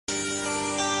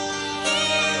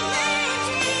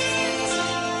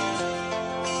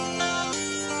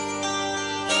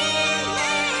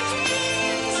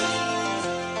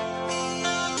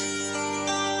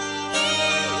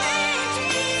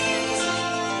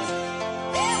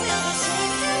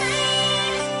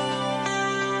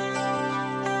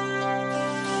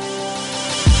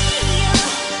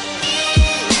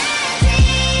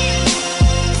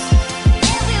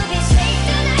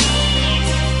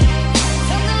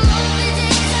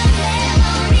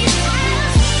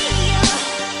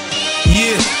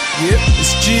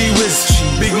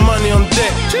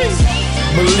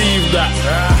Believe that.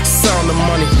 Sound of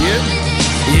money.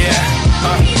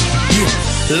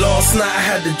 Last night I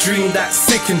had a dream that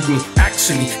sickened me.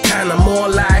 Actually, kinda more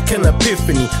like an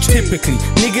epiphany. Typically,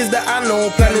 niggas that I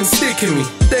know planning sticking me.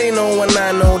 They know when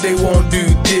I know they won't do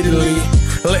diddly.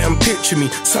 Let them picture me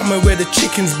somewhere where the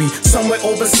chickens be, somewhere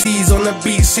overseas on the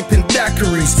beach sipping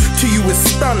daiquiris. To you it's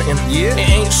stunting, it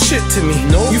ain't shit to me.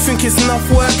 You think it's enough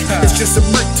work? It's just a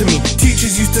brick to me.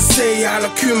 Teachers used to say I'll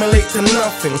accumulate to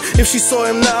nothing. If she saw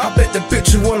him now, I bet the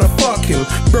bitch would wanna fuck him.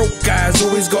 Broke guys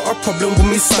always got a problem with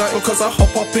me starting, cause I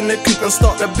hop up in the coupe and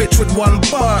start the bitch with one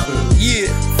button.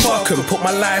 Fuck him, put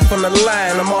my life on the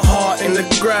line and my heart in the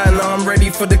grind. Now I'm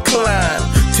ready for the climb.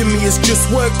 To me it's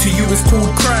just work, to you it's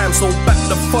called crime. So back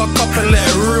the fuck up and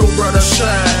let a real brother shine.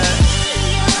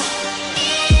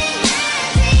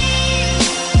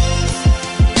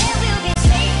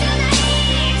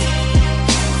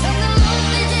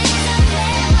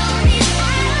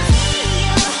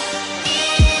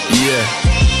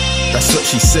 Yeah, that's what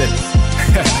she said.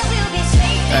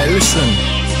 Hey listen,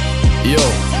 yo,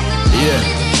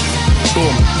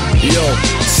 boom, yo.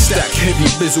 Stack heavy,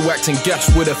 bizzle acting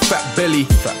gash with a fat belly.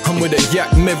 I'm with a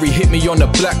yak merry, hit me on the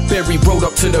Blackberry. Rolled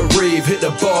up to the rave, hit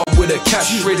the bar with a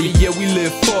cash ready. Yeah, we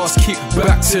live fast, kick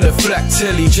back to the flat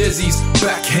telly. Jezzy's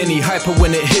back, Henny, hyper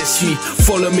when it hits me.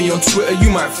 Follow me on Twitter, you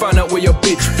might find out where your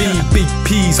bitch be. Big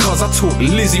P's, cause I talk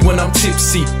Lizzie when I'm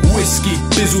tipsy. Whiskey,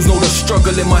 bizzles know the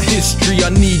struggle in my history. I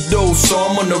need those, so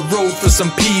I'm on the road for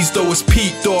some peas though. It's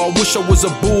Pete though, I wish I was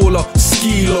a baller.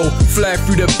 Ski-low, fly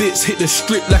through the bits, hit the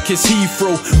strip like it's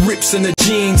Heathrow. Rips in the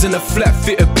jeans and a flat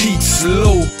fit of Pete.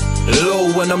 Slow,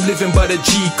 low when I'm living by the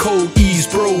G-code. Ease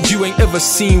bro, you ain't ever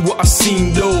seen what I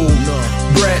seen though.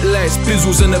 Bright lights,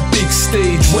 bizzles on a big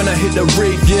stage. When I hit the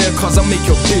rave, yeah, cause I make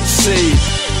your bitch say.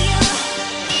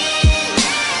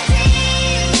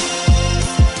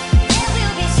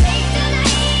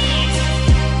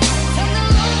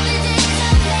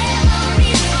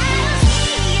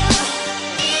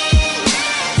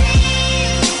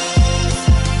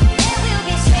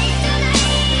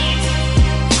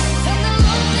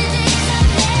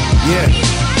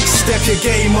 Step your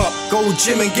game up, go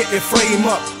gym and get your frame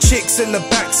up. Chicks in the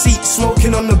back seat,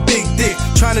 smoking on the big dick.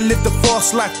 Trying to live the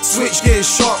fast life, switch gears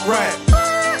sharp right.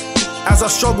 As I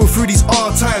struggle through these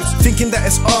hard times, thinking that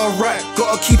it's alright.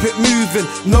 Gotta keep it moving,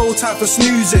 no time for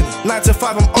snoozing. 9 to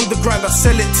 5 I'm on the grind, I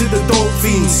sell it to the dope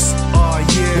fiends.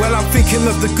 Well, I'm thinking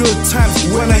of the good times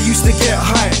when I used to get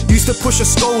high. Used to push a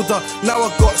Skoda, now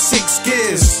I got 6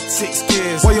 gears.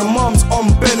 While your mom's on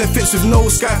benefits with no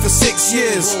sky for 6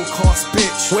 years.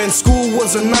 Bitch. When school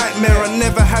was a nightmare, I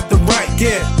never had the right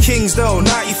gear. Kingsdale,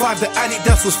 95, the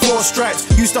Adidas was 4 stripes.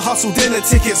 Used to hustle dinner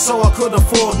tickets so I could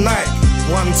afford night.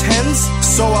 110s,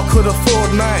 so I could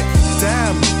afford night.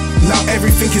 Damn, now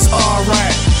everything is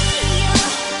alright.